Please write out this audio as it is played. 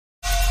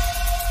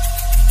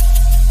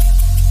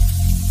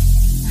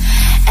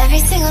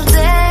single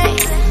day,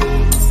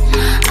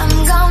 I'm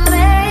gonna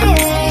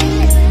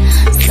make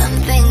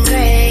something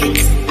great.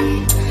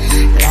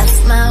 That's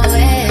my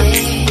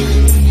way.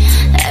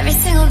 Every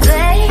single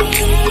day,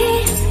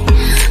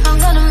 I'm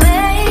gonna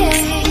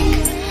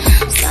make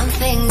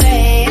something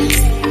great.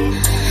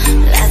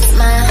 That's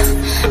my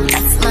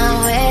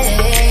way.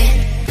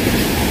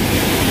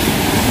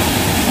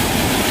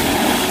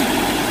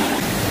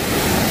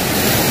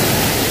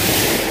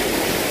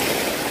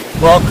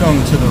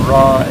 Welcome to the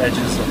raw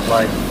edges of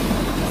life.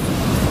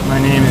 My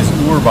name is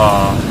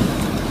Ürbāh.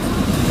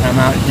 I'm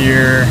out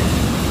here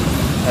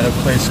at a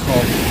place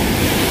called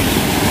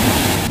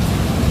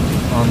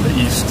on the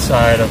east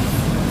side of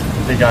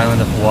the big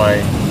island of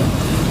Hawaii.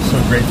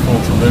 So grateful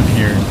to live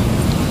here.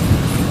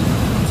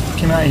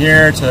 Came out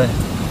here to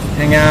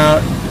hang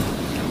out,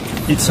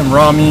 eat some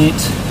raw meat,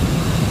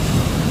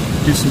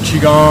 do some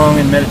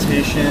qigong and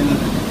meditation.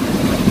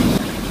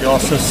 You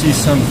also see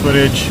some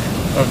footage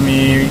of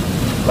me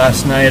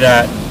last night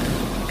at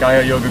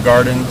Gaia Yoga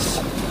Gardens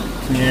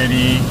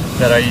community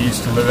that I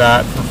used to live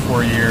at for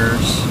 4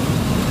 years,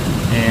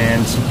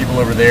 and some people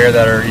over there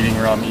that are eating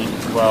raw meat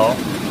as well.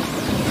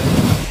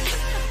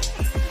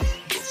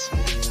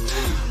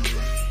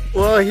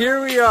 Well,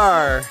 here we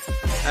are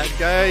at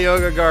Gaia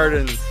Yoga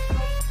Gardens,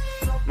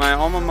 my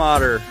alma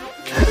mater.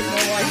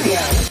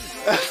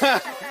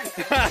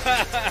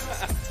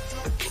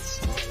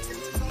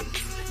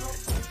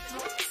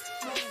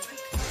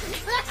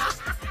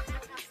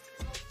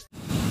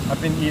 I've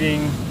been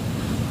eating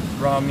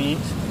raw meat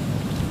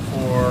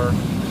for,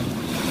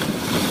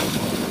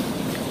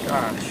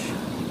 gosh,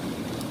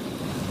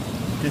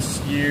 this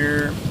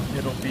year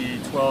it'll be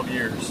 12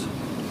 years.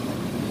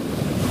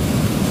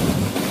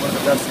 One of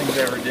the best things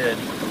I ever did.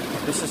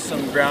 This is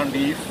some ground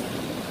beef,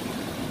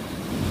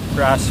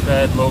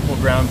 grass-fed local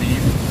ground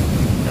beef,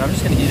 and I'm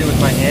just going to eat it with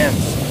my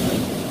hands.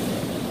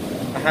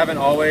 I haven't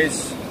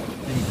always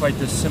been quite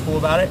this simple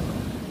about it.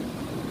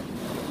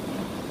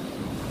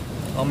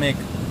 I'll make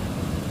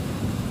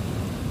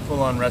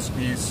full-on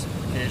recipes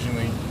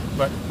occasionally,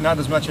 but not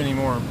as much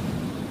anymore.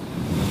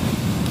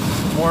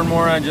 More and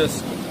more I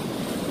just,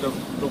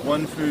 the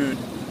one food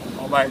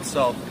all by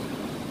itself,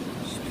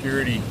 just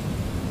purity.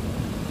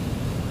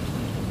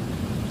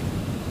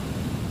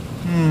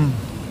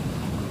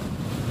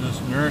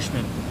 Just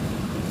nourishment.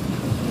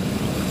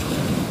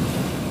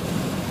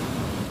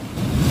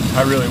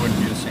 I really wouldn't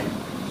be the same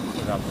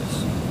without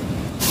this.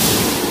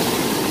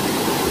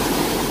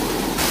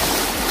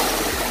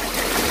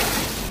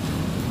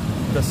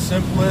 The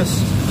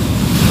simplest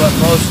but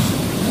most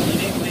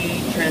immediately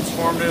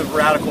transformative,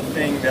 radical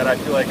thing that I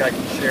feel like I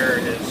can share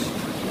is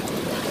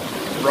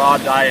raw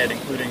diet,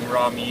 including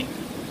raw meat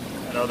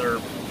and other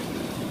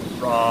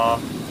raw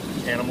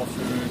animal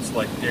foods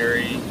like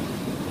dairy,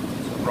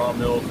 so raw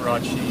milk, raw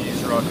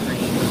cheese, raw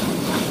cream,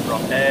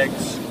 raw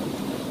eggs.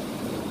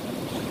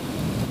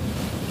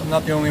 I'm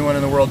not the only one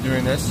in the world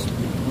doing this,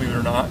 believe it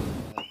or not.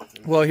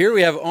 Well, here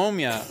we have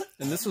Omya,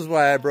 and this is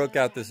why I broke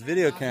out this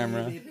video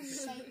camera.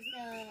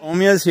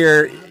 Omya's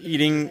here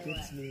eating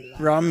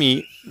raw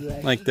meat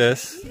like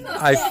this.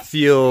 I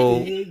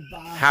feel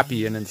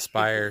happy and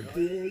inspired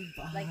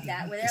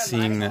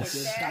seeing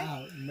this.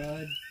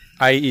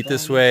 I eat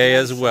this way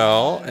as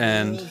well,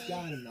 and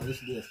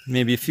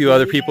maybe a few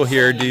other people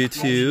here do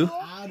too.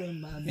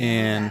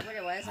 And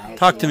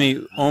talk to me,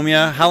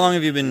 Omya, how long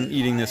have you been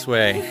eating this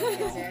way?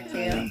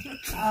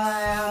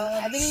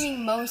 I've been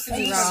eating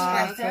mostly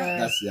raw for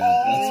that's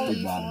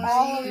big bottom.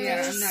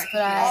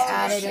 but I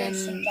added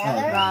in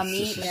raw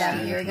meat about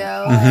a year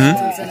ago.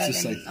 It's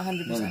just like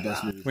 100%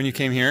 raw. when you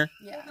came here?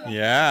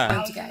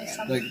 Yeah.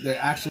 like they're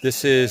actually.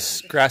 This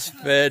is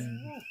grass-fed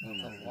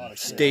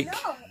steak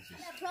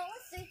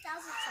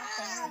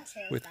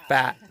with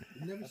fat.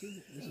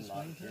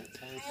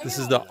 This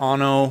is the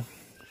Ono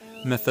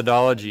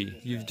methodology.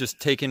 You've just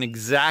taken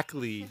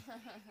exactly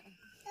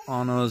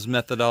Ono's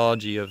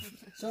methodology of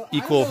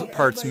equal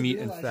parts meat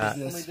and fat.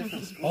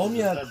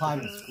 Omya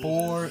climbed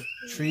 4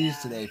 trees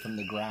today from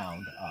the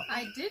ground up.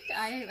 I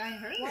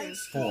heard.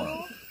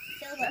 4.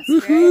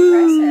 That's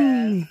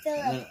very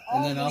impressive.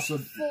 And then also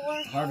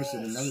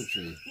harvested another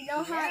tree.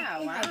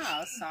 Yeah,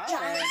 wow,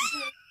 solid.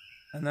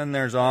 And then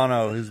there's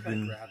Ono, who's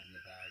been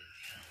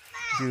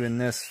doing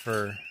this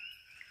for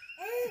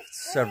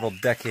several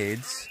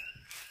decades.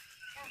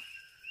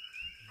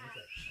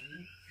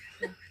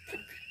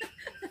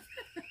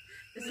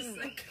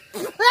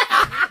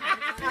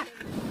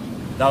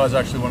 That was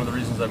actually one of the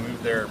reasons I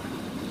moved there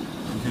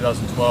in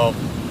 2012,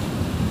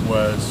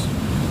 was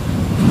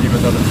to be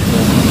with other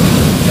people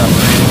that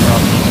were eating raw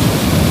meat.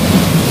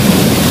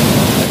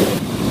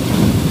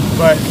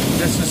 But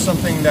this is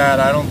something that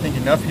I don't think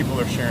enough people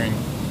are sharing.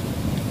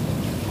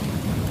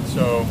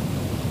 So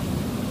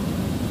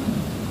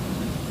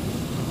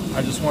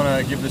I just want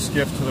to give this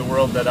gift to the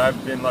world that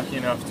I've been lucky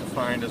enough to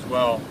find as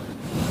well.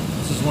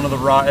 This is one of the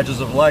raw edges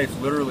of life,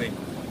 literally,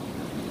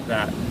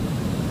 that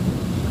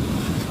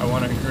I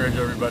want to encourage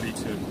everybody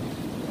to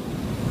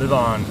live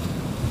on,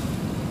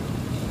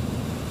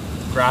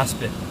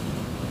 grasp it,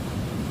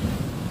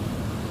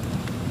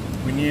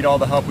 we need all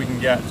the help we can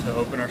get to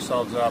open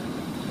ourselves up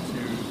to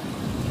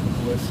the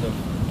bliss of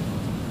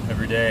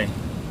every day,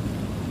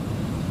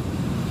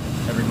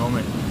 every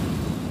moment.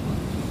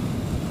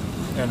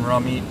 And raw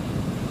meat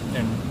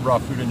and raw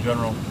food in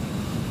general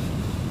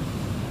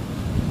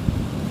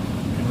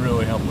can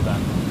really help with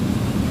that.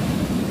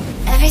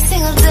 Every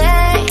single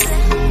day,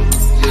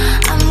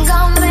 I'm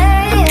gonna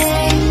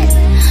make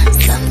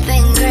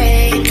something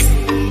great.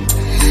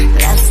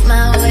 That's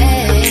my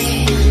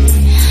way.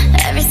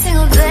 Every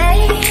single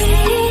day,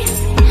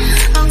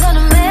 I'm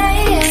gonna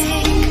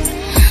make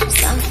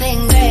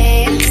something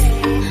great.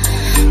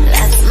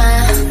 That's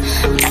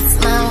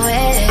my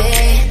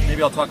way.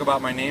 Maybe I'll talk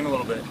about my name a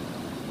little bit,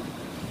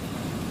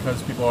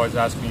 because people always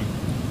ask me,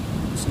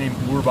 this name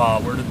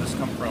Ürbāh, where did this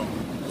come from?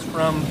 It's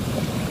from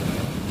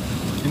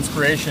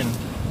inspiration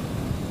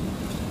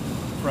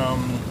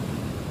from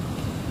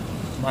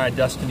my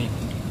destiny.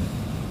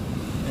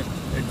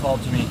 It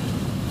called to me.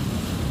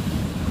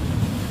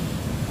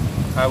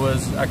 I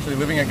was actually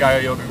living at Gaia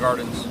Yoga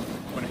Gardens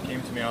when it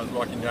came to me. I was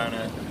walking down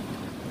a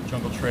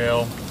jungle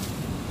trail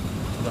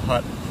to the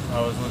hut I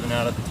was living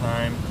at the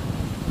time.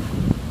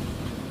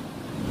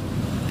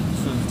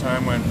 This was a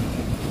time when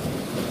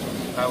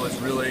I was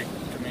really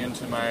coming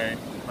into my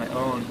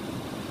own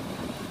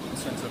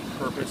sense of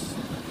purpose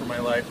for my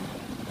life,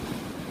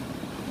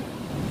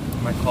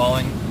 my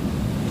calling.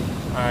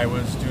 I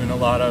was doing a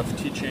lot of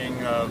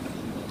teaching of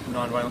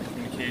nonviolent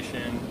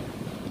communication,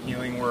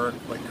 healing work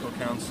like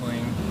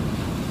co-counseling,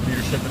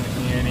 leadership in the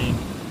community,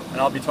 and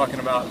I'll be talking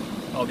about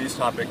all these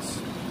topics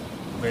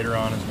later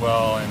on as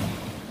well and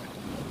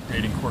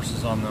creating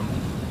courses on them.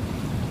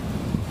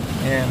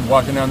 And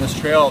walking down this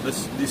trail,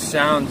 these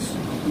sounds,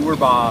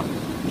 Ürbāh,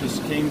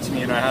 just came to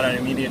me, and I had an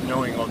immediate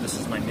knowing, oh, this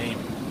is my name.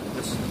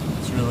 This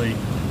really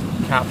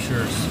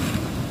captures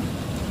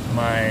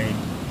my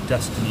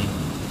destiny,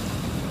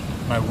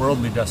 my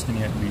worldly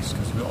destiny at least,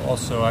 because we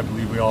also, I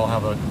believe we all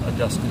have a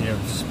destiny of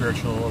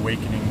spiritual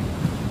awakening,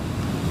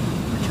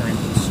 returning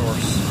to the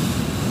source.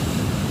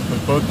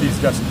 But both these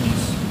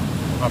destinies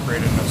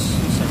operate in us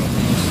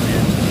simultaneously,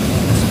 and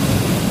it's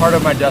part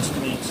of my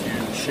destiny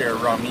to share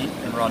raw meat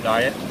and raw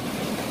diet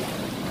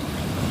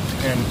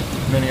and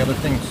many other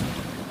things.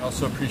 I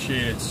also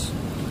appreciate its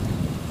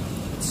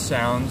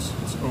sounds,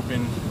 its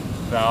open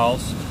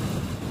vowels.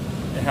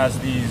 It has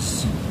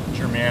these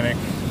Germanic,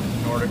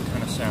 Nordic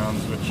kind of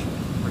sounds which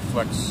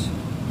reflects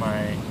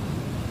my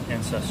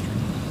ancestry,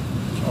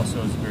 which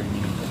also is very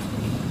meaningful to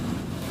me.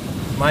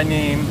 My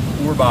name,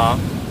 Ürbāh,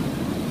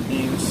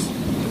 means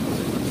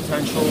the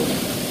potential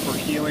for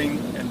healing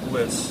and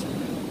bliss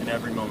in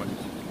every moment.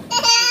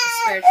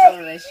 Spiritual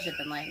relationship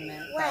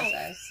enlightenment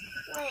process.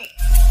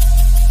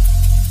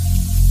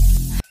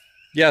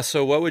 Yeah,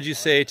 so what would you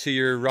say to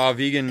your raw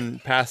vegan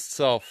past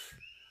self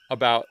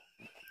about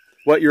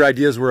what your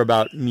ideas were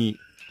about meat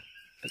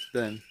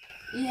then?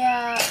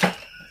 Yeah,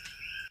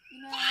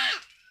 you know,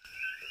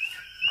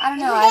 I don't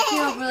know, I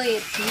feel really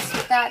at peace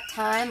with that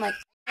time, like,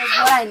 it was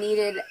what I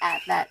needed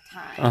at that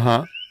time.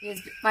 Uh-huh.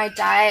 Because my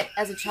diet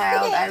as a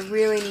child, I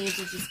really needed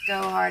to just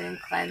go hard and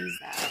cleanse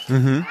that,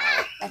 Mm-hmm.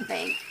 I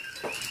think.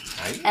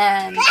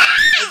 And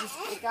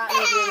it got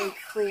me really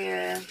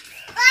clear.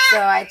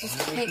 So I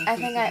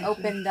think I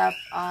opened up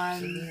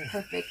on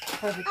perfect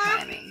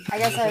timing. I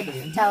guess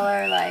I'd tell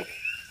her like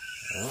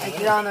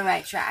you're on the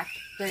right track,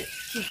 but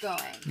keep going.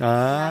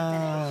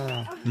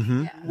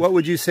 Mm-hmm. Yeah. What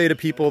would you say to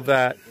people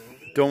that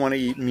don't want to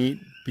eat meat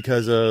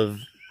because of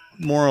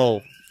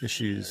moral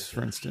issues,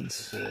 for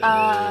instance?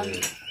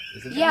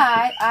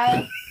 Yeah,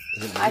 I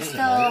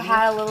still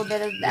had a little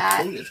bit of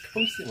that, like,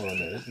 fixing me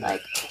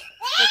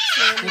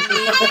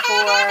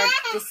before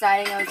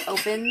deciding I was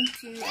open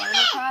to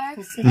animal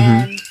products,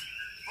 and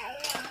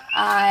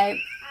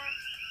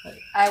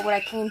what I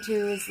came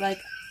to is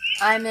like,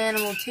 I'm an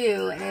animal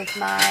too, and if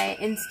my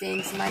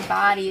instincts and my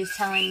body is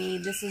telling me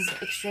this is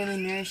extremely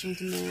nourishing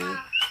to me,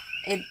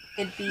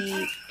 it'd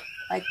be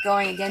like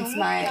going against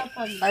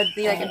I'd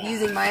be like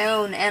abusing my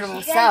own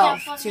animal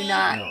self to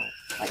not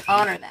like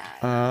honor that.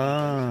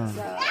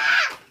 So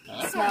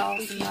smell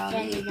some raw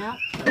meat.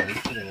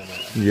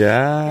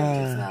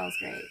 Yeah. It smells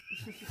great.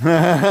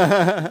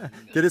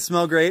 Did it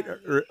smell great,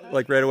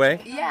 like right away?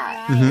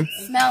 Yeah, it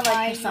smelled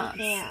like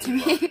croissants to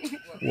me.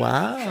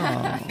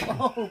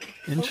 Wow.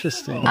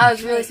 Interesting. I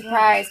was really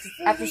surprised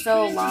because after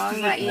so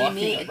long not eating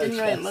meat, it didn't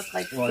really look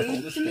like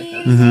food to me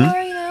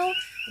anymore, you know?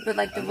 But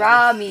like the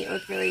raw meat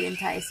looked really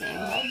enticing.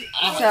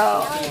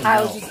 So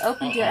I was just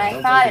open to it. I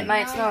thought it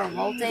might smell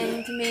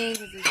revolting to me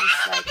because it's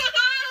just like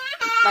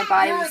my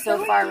body was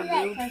so far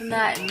removed from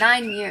that.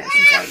 9 years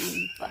since I'd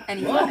eaten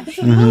any flesh.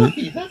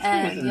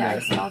 And yeah, I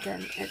smelled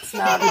it. It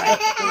smelled like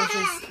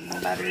delicious,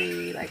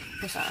 buttery, like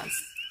croissants.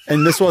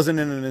 And this wasn't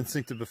in an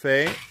instinctive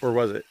buffet, or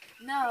was it?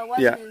 No, it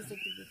wasn't an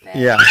instinctive buffet.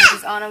 Yeah.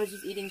 Anna was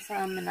just eating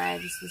some, and I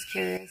just was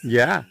curious.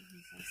 Yeah. I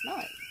smell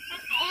it.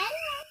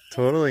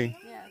 Totally.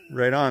 Yeah.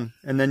 Right on.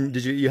 And then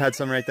you had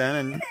some right then?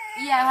 And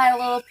Yeah, I had a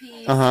little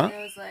piece, and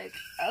it was like,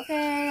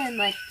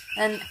 okay,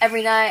 and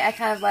every night I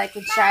kind of like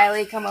would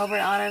shyly come over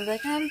to Anna and be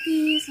like, have a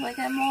piece, and like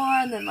have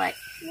more, and then like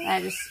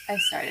I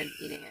started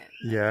eating it.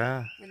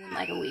 Yeah. Within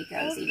like a week,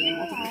 I was eating it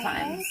multiple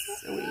times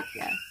a week.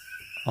 Yeah.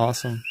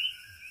 Awesome.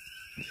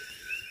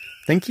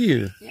 Thank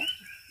you. Yeah.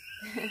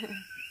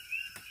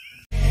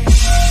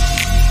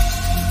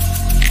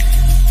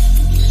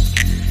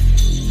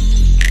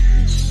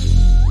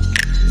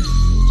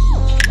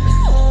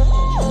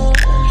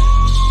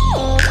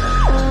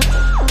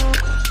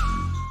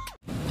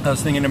 I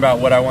was thinking about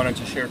what I wanted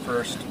to share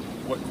first,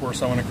 what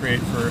course I want to create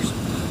first,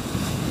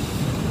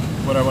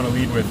 what I want to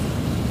lead with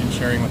in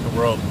sharing with the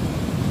world.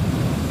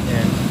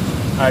 And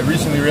I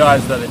recently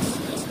realized that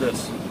it's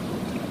this.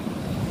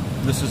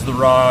 This is the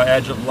raw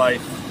edge of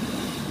life,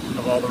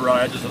 of all the raw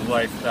edges of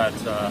life that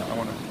I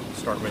want to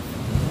start with.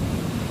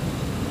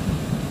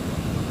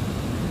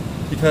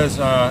 Because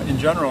in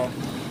general,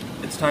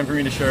 it's time for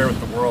me to share with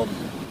the world.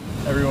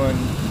 Everyone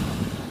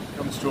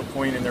comes to a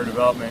point in their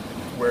development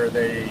where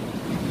they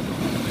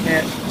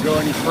can't go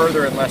any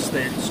further unless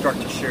they start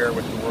to share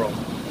with the world.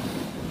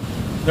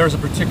 There's a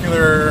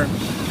particular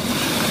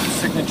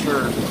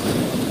signature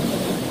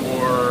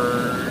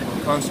or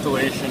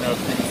constellation of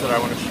things that I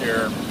want to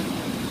share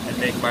and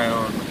make my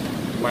own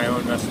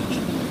message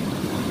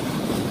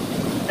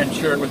and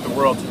share it with the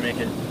world to make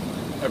it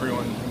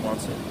everyone who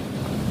wants it.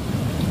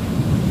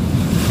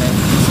 And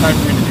it's time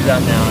for me to do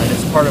that now, and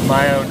it's part of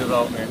my own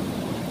development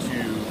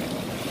to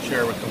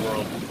share with the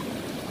world.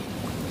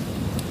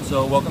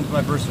 So welcome to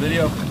my first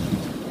video,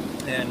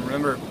 and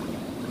remember,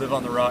 live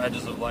on the raw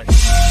edges of life.